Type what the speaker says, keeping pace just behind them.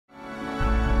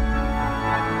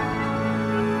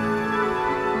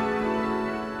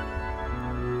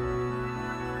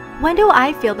When do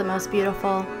I feel the most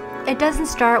beautiful? It doesn't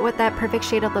start with that perfect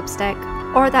shade of lipstick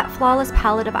or that flawless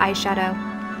palette of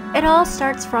eyeshadow. It all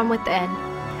starts from within.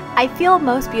 I feel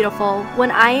most beautiful when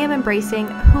I am embracing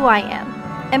who I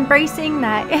am, embracing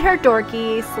that inner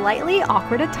dorky, slightly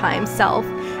awkward at times self,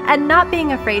 and not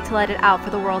being afraid to let it out for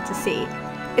the world to see.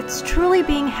 It's truly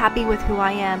being happy with who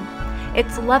I am.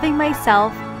 It's loving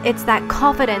myself. It's that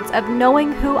confidence of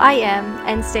knowing who I am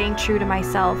and staying true to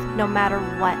myself no matter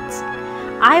what.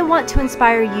 I want to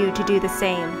inspire you to do the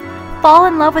same. Fall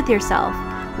in love with yourself.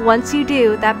 Once you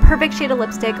do, that perfect shade of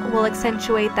lipstick will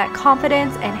accentuate that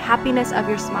confidence and happiness of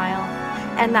your smile.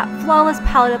 And that flawless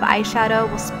palette of eyeshadow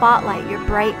will spotlight your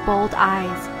bright, bold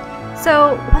eyes.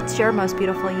 So, what's your most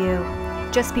beautiful you?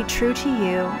 Just be true to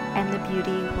you and the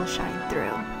beauty will shine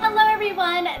through. Hello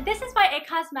everyone, this is my It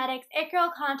Cosmetics It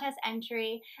Girl contest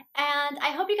entry, and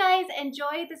I hope you guys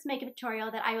enjoy this makeup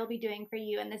tutorial that I will be doing for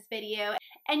you in this video,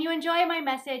 and you enjoy my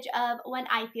message of when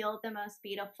I feel the most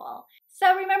beautiful.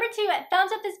 So remember to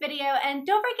thumbs up this video and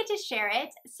don't forget to share it.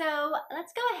 So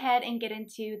let's go ahead and get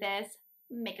into this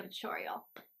makeup tutorial.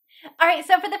 Alright,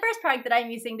 so for the first product that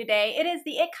I'm using today, it is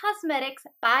the It Cosmetics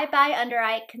Bye Bye Under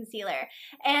Eye Concealer.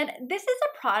 And this is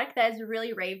a product that is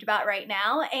really raved about right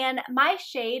now, and my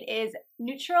shade is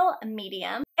Neutral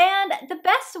Medium. And the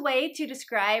best way to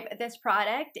describe this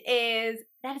product is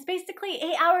that it's basically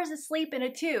 8 hours of sleep in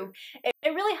a tube. It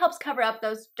really helps cover up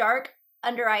those dark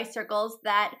under eye circles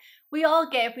that we all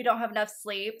get if we don't have enough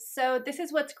sleep. So this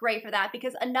is what's great for that,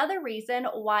 because another reason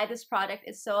why this product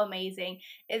is so amazing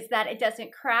is that it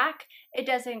doesn't crack, it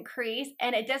doesn't crease,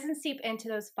 and it doesn't seep into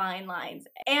those fine lines.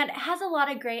 And it has a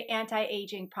lot of great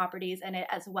anti-aging properties in it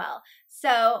as well.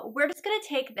 So we're just gonna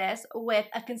take this with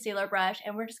a concealer brush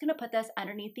and we're just gonna put this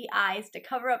underneath the eyes to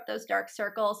cover up those dark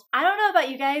circles. I don't know about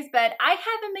you guys, but I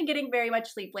haven't been getting very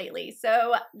much sleep lately.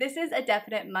 So this is a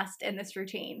definite must in this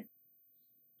routine.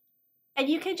 And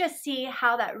you can just see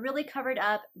how that really covered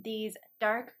up these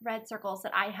dark red circles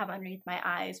that I have underneath my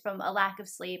eyes from a lack of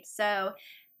sleep. So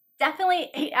definitely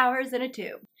 8 hours in a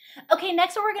tube. Okay,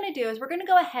 next what we're gonna do is we're gonna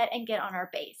go ahead and get on our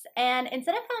base. And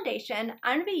instead of foundation,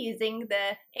 I'm gonna be using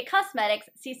the It Cosmetics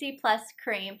CC Plus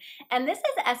Cream. And this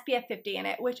is SPF 50 in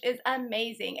it, which is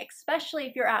amazing, especially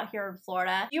if you're out here in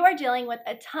Florida. You are dealing with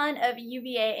a ton of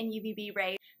UVA and UVB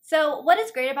rays. So what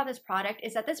is great about this product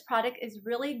is that this product is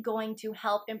really going to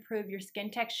help improve your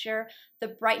skin texture,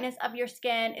 the brightness of your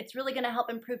skin. It's really gonna help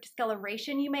improve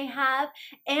discoloration you may have,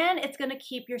 and it's gonna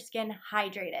keep your skin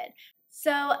hydrated.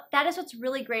 So that is what's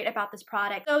really great about this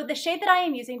product. So the shade that I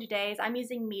am using today is I'm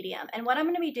using medium. And what I'm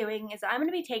going to be doing is I'm going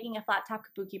to be taking a flat top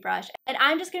kabuki brush and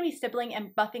I'm just going to be stippling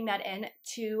and buffing that in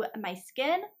to my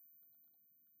skin.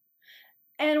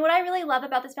 And what I really love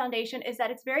about this foundation is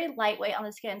that it's very lightweight on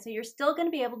the skin. So you're still going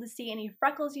to be able to see any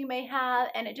freckles you may have,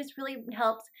 and it just really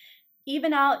helps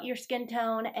even out your skin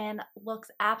tone and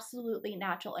looks absolutely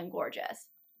natural and gorgeous.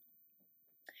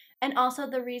 And also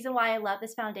the reason why I love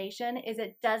this foundation is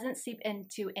it doesn't seep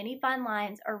into any fine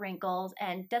lines or wrinkles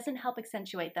and doesn't help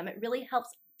accentuate them. It really helps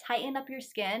tighten up your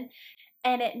skin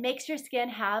and it makes your skin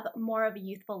have more of a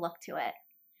youthful look to it.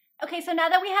 Okay, so now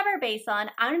that we have our base on,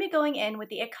 I'm gonna be going in with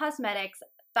the It Cosmetics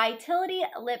Vitality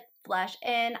Lip Blush,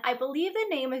 and I believe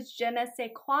the name is Je ne sais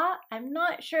quoi. I'm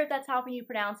not sure if that's how you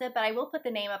pronounce it, but I will put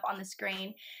the name up on the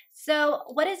screen. So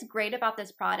what is great about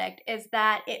this product is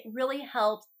that it really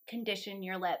helps condition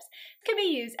your lips. It can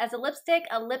be used as a lipstick,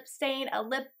 a lip stain, a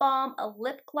lip balm, a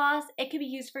lip gloss. It can be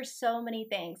used for so many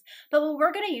things. But what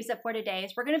we're going to use it for today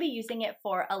is we're going to be using it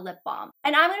for a lip balm.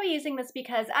 And I'm going to be using this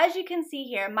because, as you can see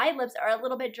here, my lips are a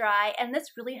little bit dry, and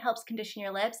this really helps condition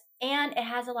your lips, and it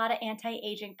has a lot of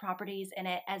anti-aging properties in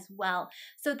it as well.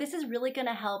 So this is really going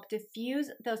to help diffuse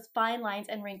those fine lines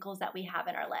and wrinkles that we have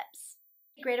in our lips.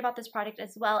 What's great about this product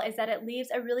as well is that it leaves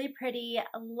a really pretty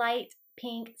light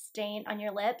pink stain on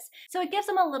your lips, so it gives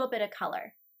them a little bit of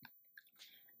color.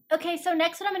 Okay, so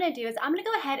next what I'm going to do is I'm going to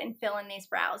go ahead and fill in these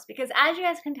brows, because as you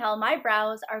guys can tell, my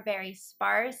brows are very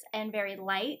sparse and very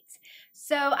light,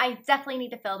 so I definitely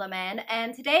need to fill them in.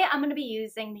 And today I'm going to be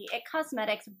using the It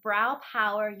Cosmetics Brow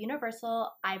Power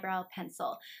Universal Eyebrow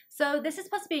Pencil. So this is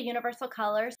supposed to be a universal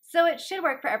color, so it should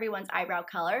work for everyone's eyebrow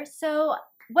color. So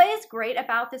what is great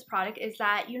about this product is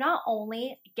that you not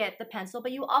only get the pencil,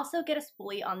 but you also get a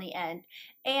spoolie on the end.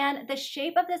 And the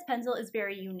shape of this pencil is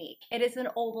very unique. It is an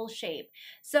oval shape.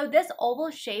 So this oval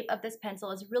shape of this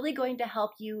pencil is really going to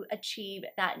help you achieve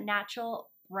that natural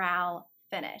brow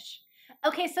finish.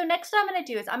 Okay, so next what I'm going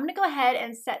to do is I'm going to go ahead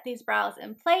and set these brows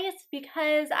in place,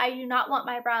 because I do not want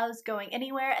my brows going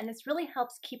anywhere, and this really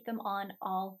helps keep them on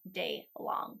all day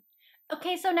long.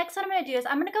 Okay, so next what I'm going to do is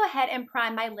I'm going to go ahead and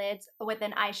prime my lids with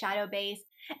an eyeshadow base.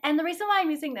 And the reason why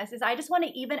I'm using this is I just want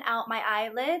to even out my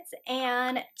eyelids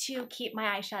and to keep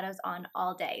my eyeshadows on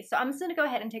all day. So I'm just going to go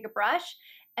ahead and take a brush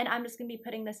and I'm just going to be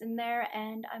putting this in there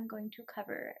and I'm going to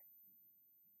cover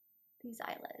these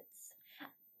eyelids.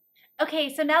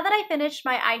 Okay, so now that I finished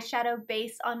my eyeshadow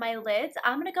base on my lids,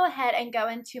 I'm going to go ahead and go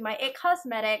into my IT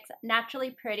Cosmetics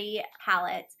Naturally Pretty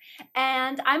palette.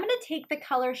 And I'm going to take the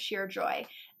color Sheer Joy.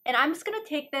 And I'm just going to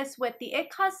take this with the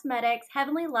IT Cosmetics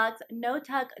Heavenly Luxe No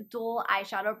Tuck Dual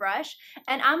Eyeshadow Brush.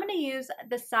 And I'm going to use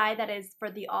the side that is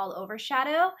for the all over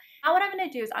shadow. Now what I'm going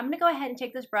to do is I'm going to go ahead and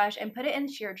take this brush and put it in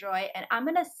Sheer Joy. And I'm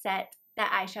going to set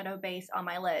that eyeshadow base on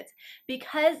my lids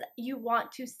because you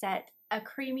want to set a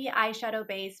creamy eyeshadow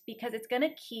base because it's going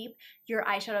to keep your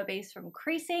eyeshadow base from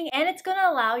creasing and it's going to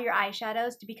allow your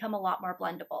eyeshadows to become a lot more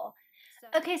blendable.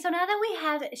 Okay, so now that we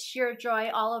have Sheer Joy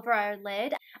all over our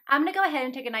lid, I'm going to go ahead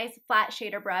and take a nice flat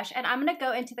shader brush and I'm going to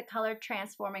go into the color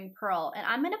Transforming Pearl and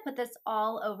I'm going to put this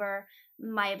all over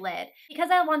my lid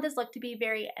because I want this look to be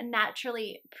very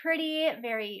naturally pretty,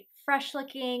 very fresh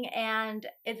looking, and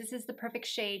this is the perfect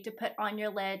shade to put on your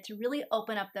lid to really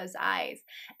open up those eyes.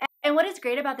 And what is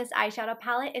great about this eyeshadow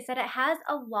palette is that it has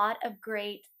a lot of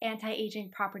great anti-aging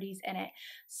properties in it.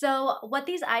 So what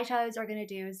these eyeshadows are going to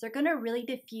do is they're going to really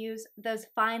diffuse those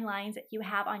fine lines that you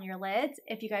have on your lids.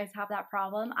 If you guys have that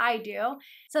problem, I do.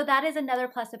 So that is another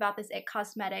plus about this IT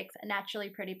Cosmetics Naturally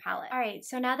Pretty palette. All right,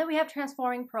 so now that we have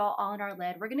Transforming Pearl all on our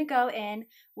lid, we're going to go in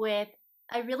with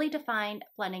a really defined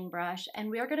blending brush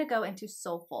and we are going to go into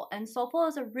Soulful. And Soulful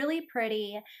is a really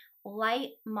pretty light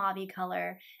mauve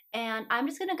color, and I'm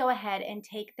just going to go ahead and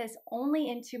take this only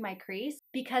into my crease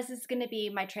because it's going to be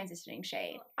my transitioning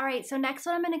shade. Alright, so next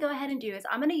what I'm going to go ahead and do is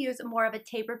I'm going to use more of a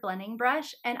tapered blending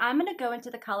brush and I'm going to go into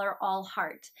the color All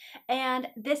Heart, and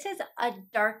this is a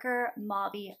darker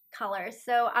mauve color,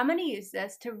 so I'm going to use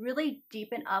this to really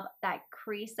deepen up that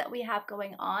crease that we have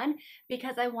going on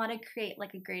because I want to create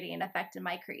like a gradient effect in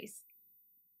my crease.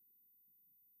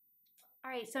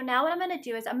 Alright, so now what I'm going to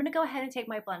do is I'm going to go ahead and take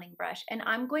my blending brush and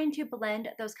I'm going to blend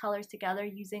those colors together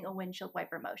using a windshield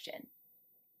wiper motion.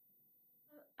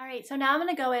 Alright, so now I'm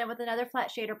going to go in with another flat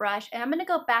shader brush and I'm going to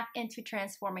go back into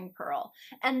Transforming Pearl.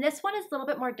 And this one is a little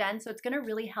bit more dense, so it's going to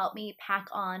really help me pack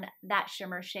on that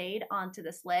shimmer shade onto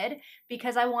this lid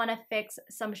because I want to fix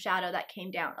some shadow that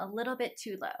came down a little bit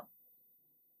too low.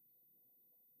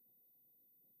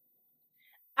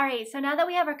 Alright, so now that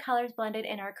we have our colors blended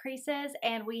in our creases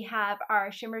and we have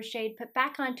our shimmer shade put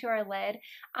back onto our lid,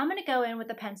 I'm going to go in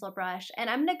with a pencil brush and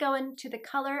I'm going to go into the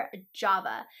color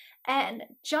Java. And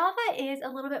Java is a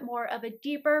little bit more of a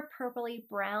deeper purpley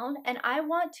brown and I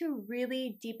want to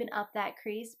really deepen up that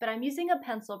crease, but I'm using a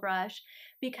pencil brush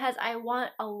because I want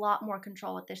a lot more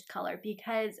control with this color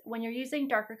because when you're using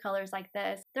darker colors like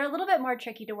this, they're a little bit more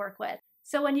tricky to work with.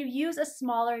 So when you use a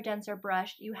smaller, denser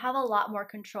brush, you have a lot more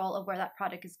control of where that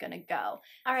product is going to go.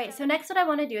 Alright, so next what I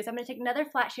want to do is I'm going to take another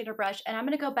flat shader brush and I'm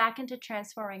going to go back into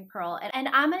Transforming Pearl. And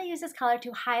I'm going to use this color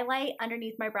to highlight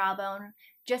underneath my brow bone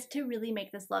just to really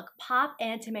make this look pop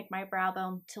and to make my brow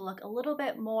bone to look a little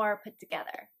bit more put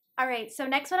together. Alright, so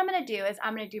next what I'm going to do is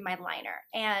I'm going to do my liner.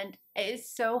 And it is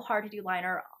so hard to do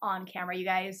liner on camera, you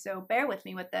guys, so bear with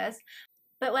me with this.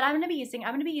 But what I'm going to be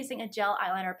using a gel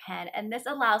eyeliner pen, and this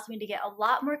allows me to get a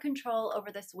lot more control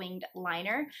over this winged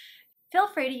liner. Feel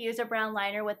free to use a brown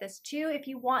liner with this too if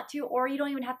you want to, or you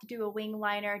don't even have to do a wing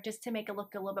liner just to make it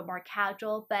look a little bit more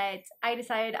casual, but I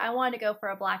decided I wanted to go for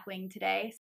a black wing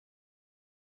today.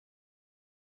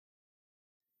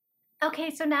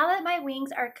 Okay, so now that my wings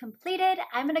are completed,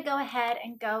 I'm going to go ahead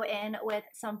and go in with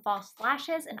some false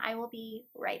lashes and I will be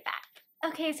right back.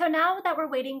 Okay, so now that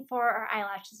we're waiting for our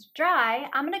eyelashes to dry,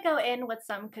 I'm going to go in with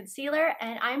some concealer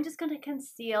and I'm just going to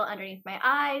conceal underneath my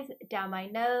eyes, down my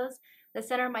nose, the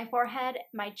center of my forehead,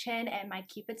 my chin, and my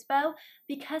cupid's bow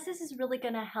because this is really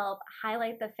going to help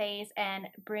highlight the face and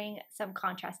bring some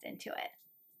contrast into it.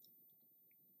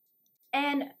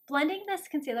 And blending this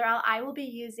concealer out, I will be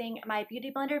using my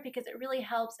beauty blender because it really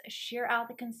helps sheer out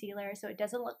the concealer so it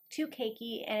doesn't look too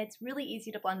cakey and it's really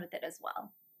easy to blend with it as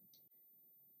well.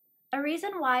 A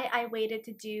reason why I waited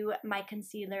to do my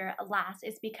concealer last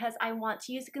is because I want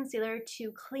to use the concealer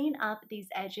to clean up these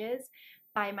edges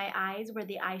by my eyes where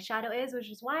the eyeshadow is, which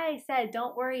is why I said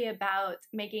don't worry about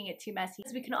making it too messy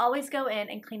because we can always go in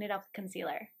and clean it up with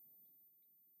concealer.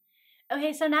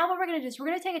 Okay, so now what we're going to do is we're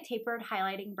going to take a tapered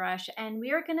highlighting brush and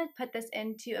we are going to put this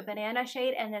into a banana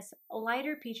shade and this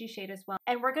lighter peachy shade as well.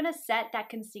 And we're going to set that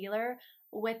concealer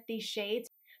with these shades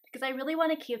because I really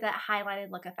want to keep that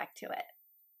highlighted look effect to it.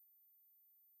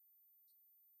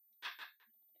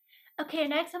 Okay,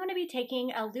 next I'm going to be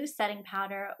taking a loose setting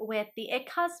powder with the IT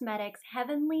Cosmetics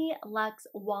Heavenly Luxe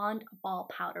Wand Ball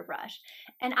Powder Brush.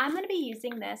 And I'm going to be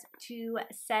using this to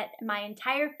set my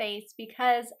entire face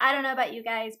because I don't know about you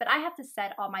guys, but I have to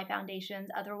set all my foundations.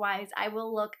 Otherwise, I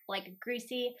will look like a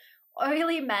greasy,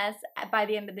 oily mess by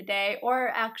the end of the day, or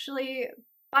actually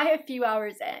by a few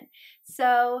hours in.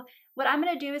 So what I'm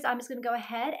going to do is I'm just going to go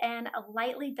ahead and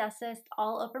lightly dust this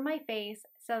all over my face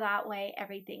so that way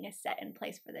everything is set in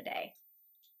place for the day.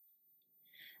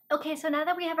 Okay, so now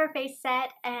that we have our face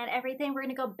set and everything, we're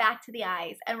going to go back to the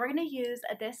eyes and we're going to use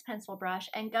this pencil brush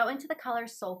and go into the color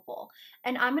Soulful.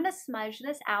 And I'm going to smudge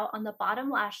this out on the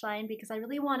bottom lash line because I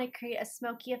really want to create a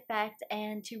smoky effect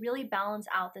and to really balance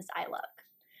out this eye look.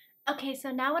 Okay,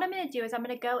 so now what I'm going to do is I'm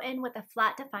going to go in with a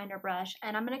flat definer brush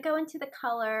and I'm going to go into the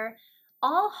color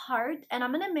All Heart and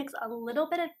I'm going to mix a little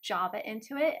bit of Java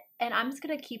into it and I'm just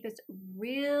going to keep this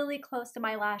really close to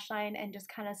my lash line and just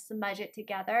kind of smudge it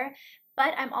together.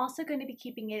 But I'm also going to be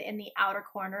keeping it in the outer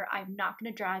corner. I'm not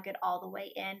going to drag it all the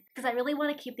way in because I really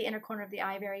want to keep the inner corner of the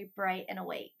eye very bright and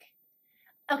awake.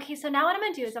 Okay, so now what I'm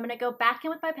going to do is I'm going to go back in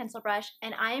with my pencil brush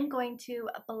and I am going to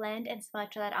blend and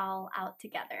smudge that all out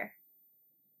together.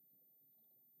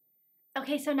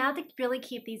 Okay, so now to really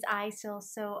keep these eyes still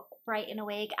so bright and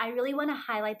awake, I really want to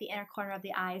highlight the inner corner of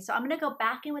the eye. So I'm going to go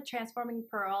back in with Transforming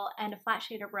Pearl and a flat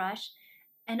shader brush,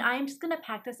 and I'm just going to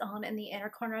pack this on in the inner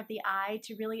corner of the eye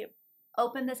to really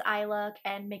open this eye look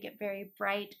and make it very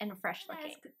bright and fresh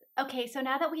looking. Okay, so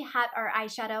now that we have our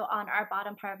eyeshadow on our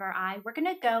bottom part of our eye, we're going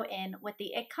to go in with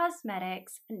the IT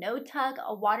Cosmetics No Tug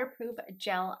Waterproof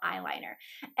Gel Eyeliner.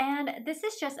 And this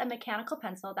is just a mechanical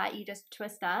pencil that you just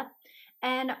twist up.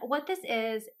 And what this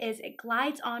is it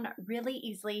glides on really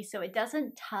easily so it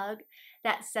doesn't tug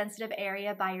that sensitive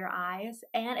area by your eyes,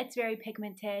 and it's very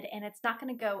pigmented and it's not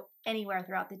going to go anywhere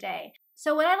throughout the day.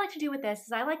 So what I like to do with this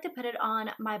is I like to put it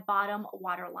on my bottom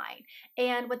waterline.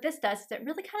 And what this does is it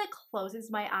really kind of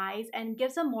closes my eyes and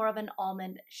gives them more of an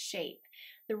almond shape.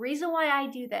 The reason why I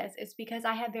do this is because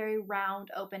I have very round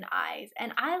open eyes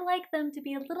and I like them to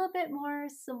be a little bit more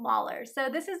smaller. So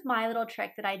this is my little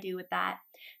trick that I do with that.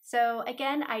 So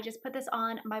again, I just put this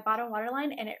on my bottom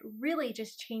waterline and it really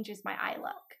just changes my eye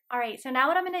look. Alright, so now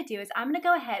what I'm going to do is I'm going to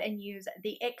go ahead and use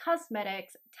the IT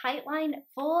Cosmetics Tightline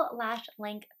Full Lash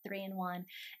Length 3-in-1.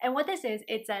 And what this is,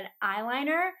 it's an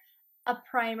eyeliner, a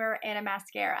primer, and a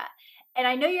mascara. And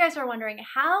I know you guys are wondering,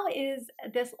 how is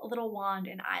this little wand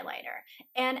an eyeliner?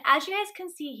 And as you guys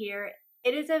can see here,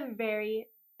 it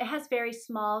has very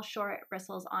small, short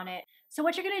bristles on it. So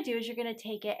what you're going to do is you're going to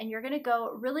take it and you're going to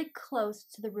go really close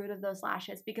to the root of those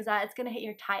lashes because that's going to hit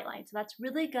your tight line. So that's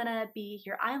really going to be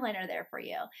your eyeliner there for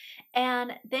you.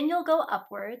 And then you'll go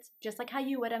upwards, just like how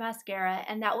you would a mascara,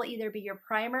 and that will either be your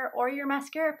primer or your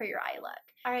mascara for your eye look.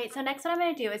 Alright, so next what I'm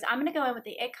going to do is I'm going to go in with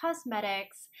the IT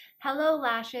Cosmetics Hello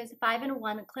Lashes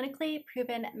 5-in-1 Clinically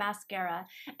Proven Mascara.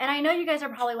 And I know you guys are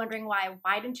probably wondering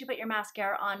why didn't you put your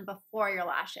mascara on before your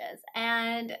lashes?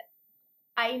 And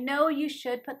I know you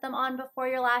should put them on before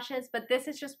your lashes, but this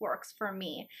just works for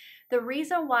me. The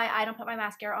reason why I don't put my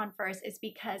mascara on first is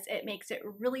because it makes it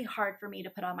really hard for me to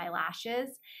put on my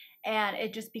lashes and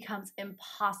it just becomes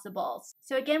impossible.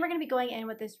 So again, we're going to be going in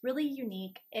with this really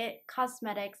unique IT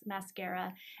Cosmetics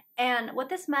mascara. And what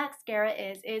this mascara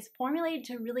is formulated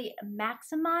to really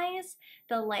maximize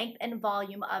the length and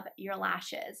volume of your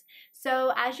lashes.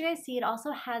 So as you guys see, it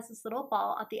also has this little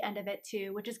ball at the end of it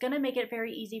too, which is going to make it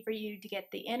very easy for you to get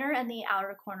the inner and the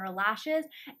outer corner lashes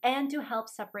and to help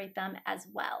separate them as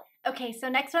well. Okay, so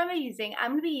next what I'm going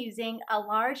to be using a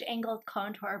large angled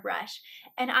contour brush,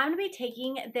 and I'm going to be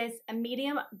taking this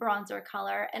medium bronzer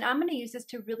color and I'm going to use this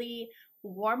to really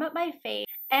warm up my face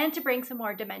and to bring some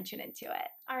more dimension into it.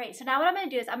 Alright, so now what I'm going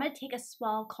to do is I'm going to take a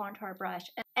small contour brush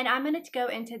and I'm going to go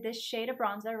into this shade of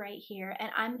bronzer right here and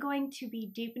I'm going to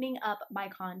be deepening up my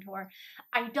contour.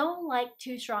 I don't like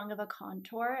too strong of a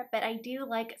contour, but I do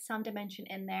like some dimension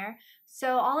in there.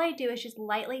 So all I do is just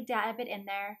lightly dab it in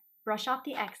there, brush off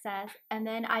the excess, and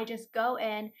then I just go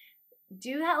in,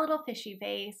 do that little fishy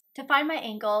face to find my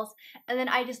angles, and then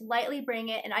I just lightly bring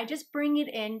it, and I just bring it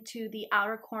into the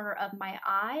outer corner of my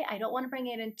eye. I don't want to bring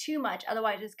it in too much,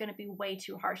 otherwise it's going to be way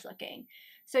too harsh looking.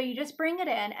 So you just bring it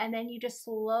in, and then you just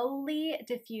slowly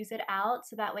diffuse it out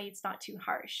so that way it's not too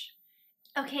harsh.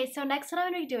 Okay, so next what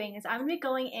I'm going to be doing is I'm going to be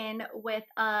going in with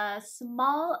a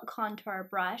small contour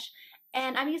brush,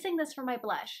 and I'm using this for my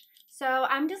blush. So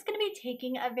I'm just going to be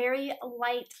taking a very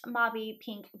light mauve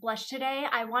pink blush today.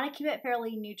 I want to keep it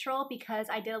fairly neutral because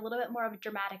I did a little bit more of a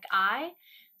dramatic eye.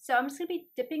 So I'm just going to be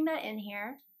dipping that in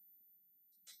here,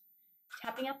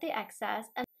 tapping up the excess,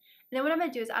 And then what I'm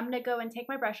going to do is I'm going to go and take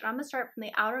my brush and I'm going to start from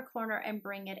the outer corner and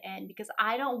bring it in because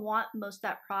I don't want most of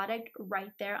that product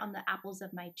right there on the apples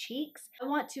of my cheeks. I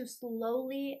want to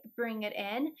slowly bring it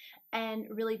in and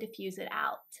really diffuse it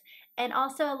out. And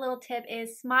also a little tip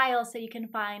is smile so you can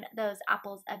find those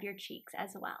apples of your cheeks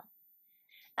as well.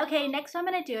 Okay, next what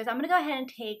I'm going to do is I'm going to go ahead and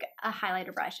take a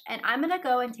highlighter brush and I'm going to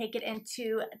go and take it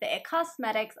into the IT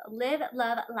Cosmetics Live,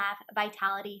 Love, Laugh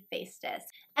Vitality Face Disc.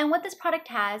 And what this product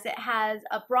has, it has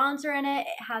a bronzer in it,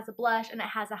 it has a blush, and it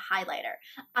has a highlighter.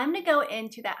 I'm going to go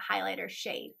into that highlighter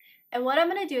shade. And what I'm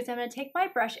going to do is I'm going to take my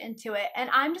brush into it and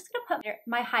I'm just going to put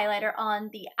my highlighter on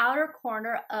the outer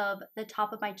corner of the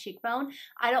top of my cheekbone.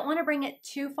 I don't want to bring it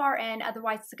too far in,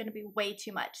 otherwise it's going to be way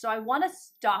too much. So I want to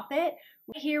stop it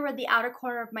right here where the outer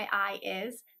corner of my eye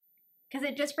is, because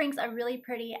it just brings a really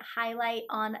pretty highlight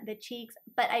on the cheeks,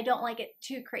 but I don't like it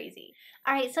too crazy.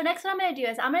 All right, so next what I'm gonna do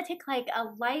is I'm gonna take like a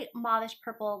light mauvish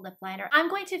purple lip liner. I'm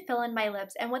going to fill in my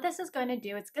lips, and what this is going to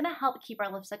do, it's gonna help keep our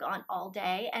lipstick on all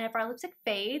day, and if our lipstick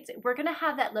fades, we're gonna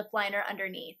have that lip liner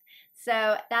underneath.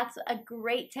 So that's a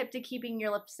great tip to keeping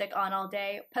your lipstick on all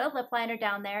day. Put a lip liner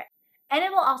down there. And it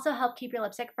will also help keep your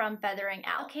lipstick from feathering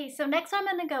out. Okay, so next I'm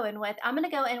going to go in with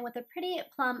a pretty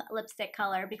plum lipstick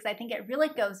color because I think it really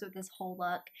goes with this whole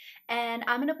look. And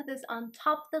I'm going to put this on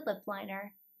top of the lip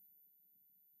liner.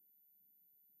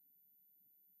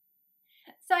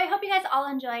 So I hope you guys all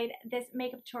enjoyed this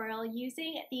makeup tutorial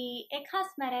using the IT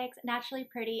Cosmetics Naturally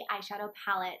Pretty eyeshadow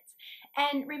palettes.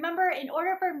 And remember, in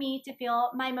order for me to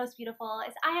feel my most beautiful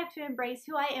is I have to embrace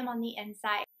who I am on the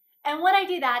inside. And when I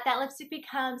do that, that lipstick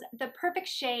becomes the perfect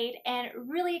shade and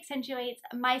really accentuates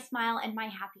my smile and my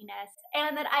happiness.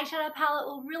 And that eyeshadow palette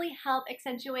will really help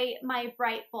accentuate my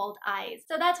bright, bold eyes.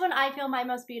 So that's when I feel my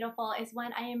most beautiful, is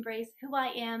when I embrace who I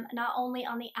am, not only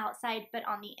on the outside, but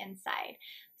on the inside.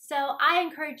 So I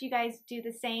encourage you guys to do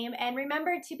the same. And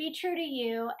remember to be true to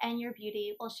you, and your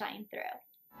beauty will shine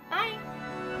through.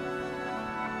 Bye!